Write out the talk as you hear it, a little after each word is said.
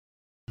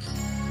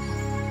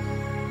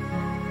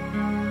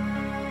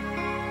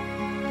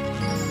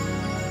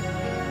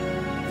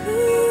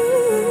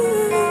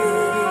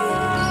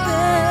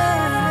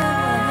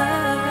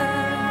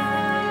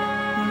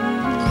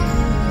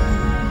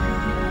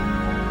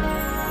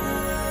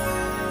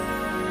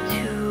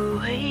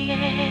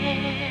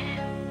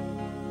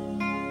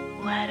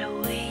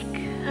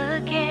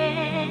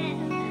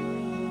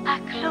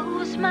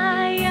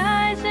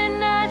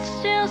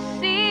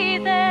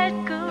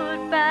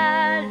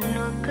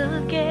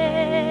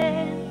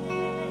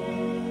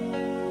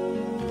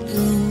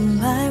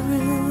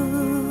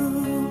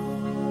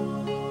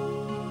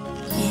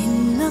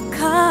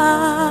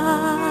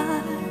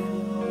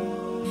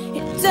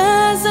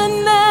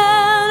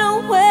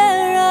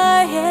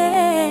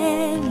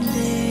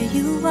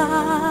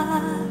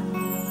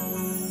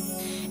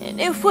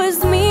It was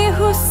me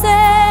who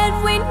said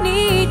we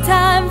need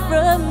time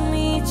from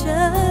each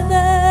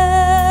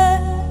other.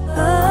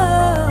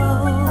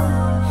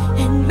 Oh,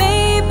 and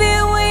maybe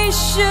we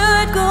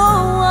should go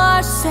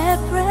our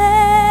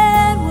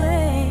separate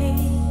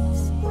ways.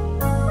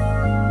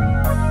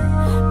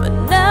 But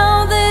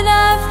now that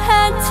I've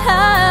had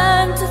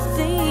time to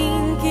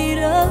think it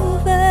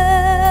over,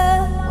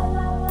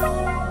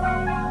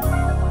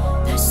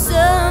 there's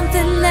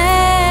something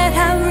that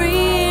I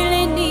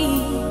really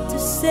need to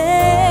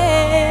say.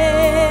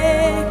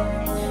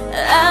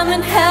 I've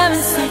been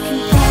having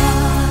second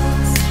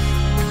thoughts,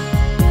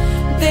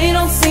 they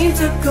don't seem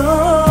to go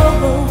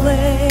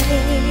away.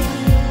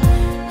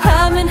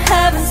 I've been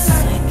having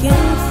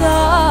second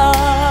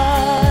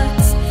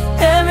thoughts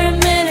every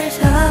minute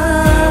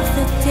of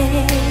the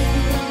day.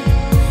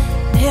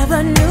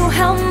 Never knew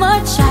how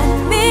much I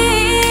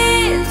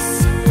miss.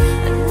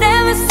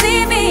 Never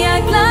see me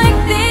act like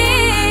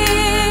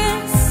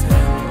this.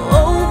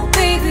 Oh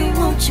baby,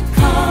 won't you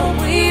call?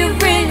 We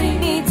really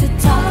need to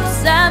talk,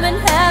 'cause I've been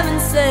having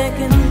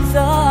second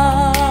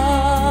thoughts.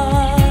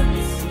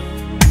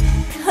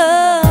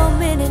 Come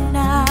in at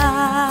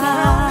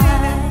night,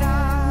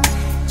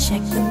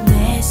 check the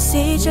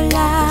message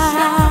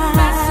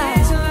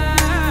line,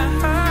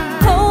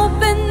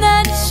 hoping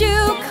that you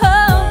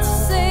come to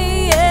say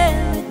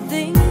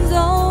everything's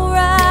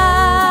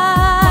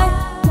alright.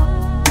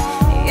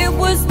 It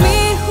was me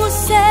who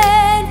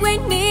said we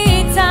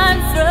need time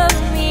from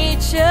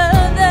each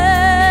other.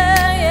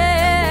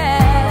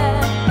 Yeah,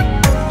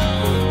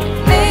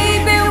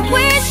 maybe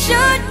we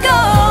should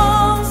go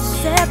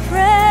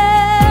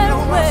separate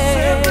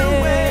ways.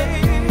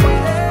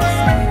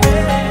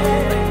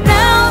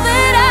 Now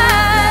that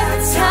I've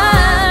had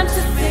time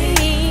to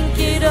think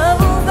it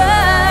over,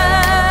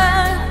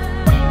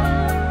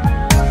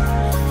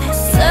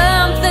 there's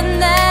something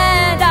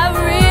that I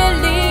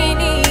really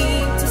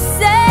need to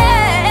say.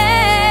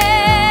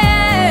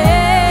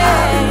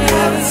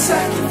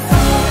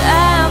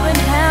 I've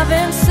been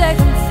having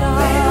second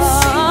thoughts.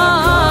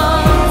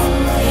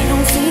 They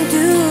don't seem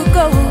to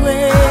go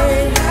away.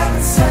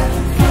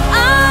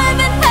 I've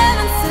been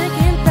having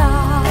second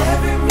thoughts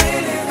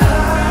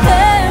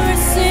every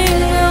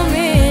single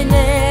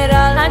minute.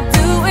 All I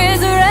do is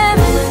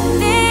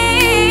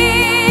reminisce.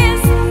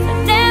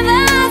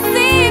 Never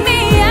see me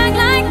act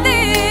like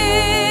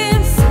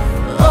this.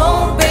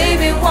 Oh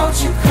baby, won't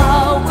you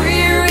call? We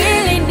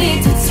really need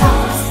to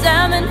talk, 'cause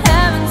I've been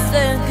having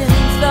second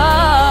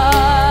thoughts.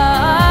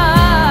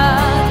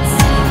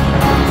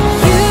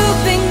 You've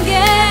been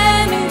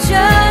getting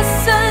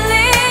just a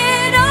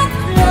little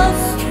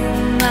close to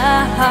my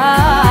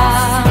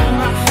heart,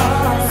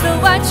 so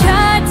I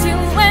tried to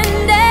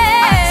end it,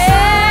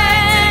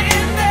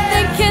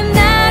 thinking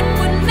that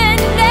would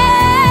mend it.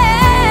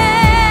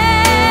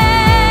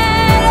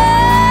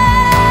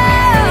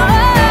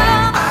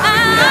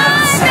 I've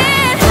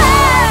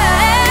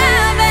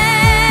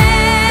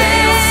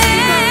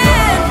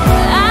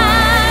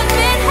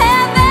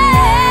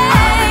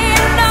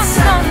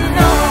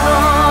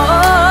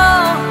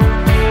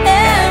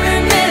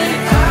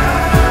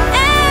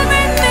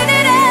been every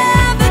minute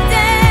of the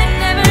day.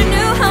 Never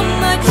knew how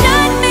much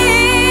I'd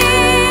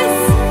miss.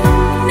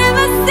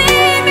 Never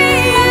see me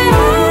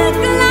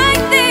act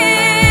like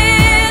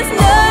this.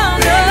 No,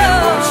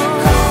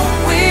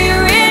 we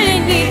really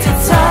need to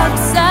talk,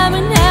 'cause I've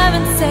been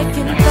having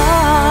second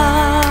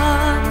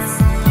thoughts.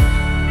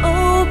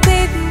 Oh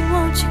baby,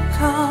 won't you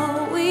call?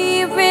 We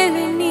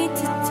really need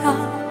to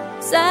talk,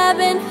 'cause I've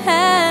been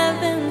having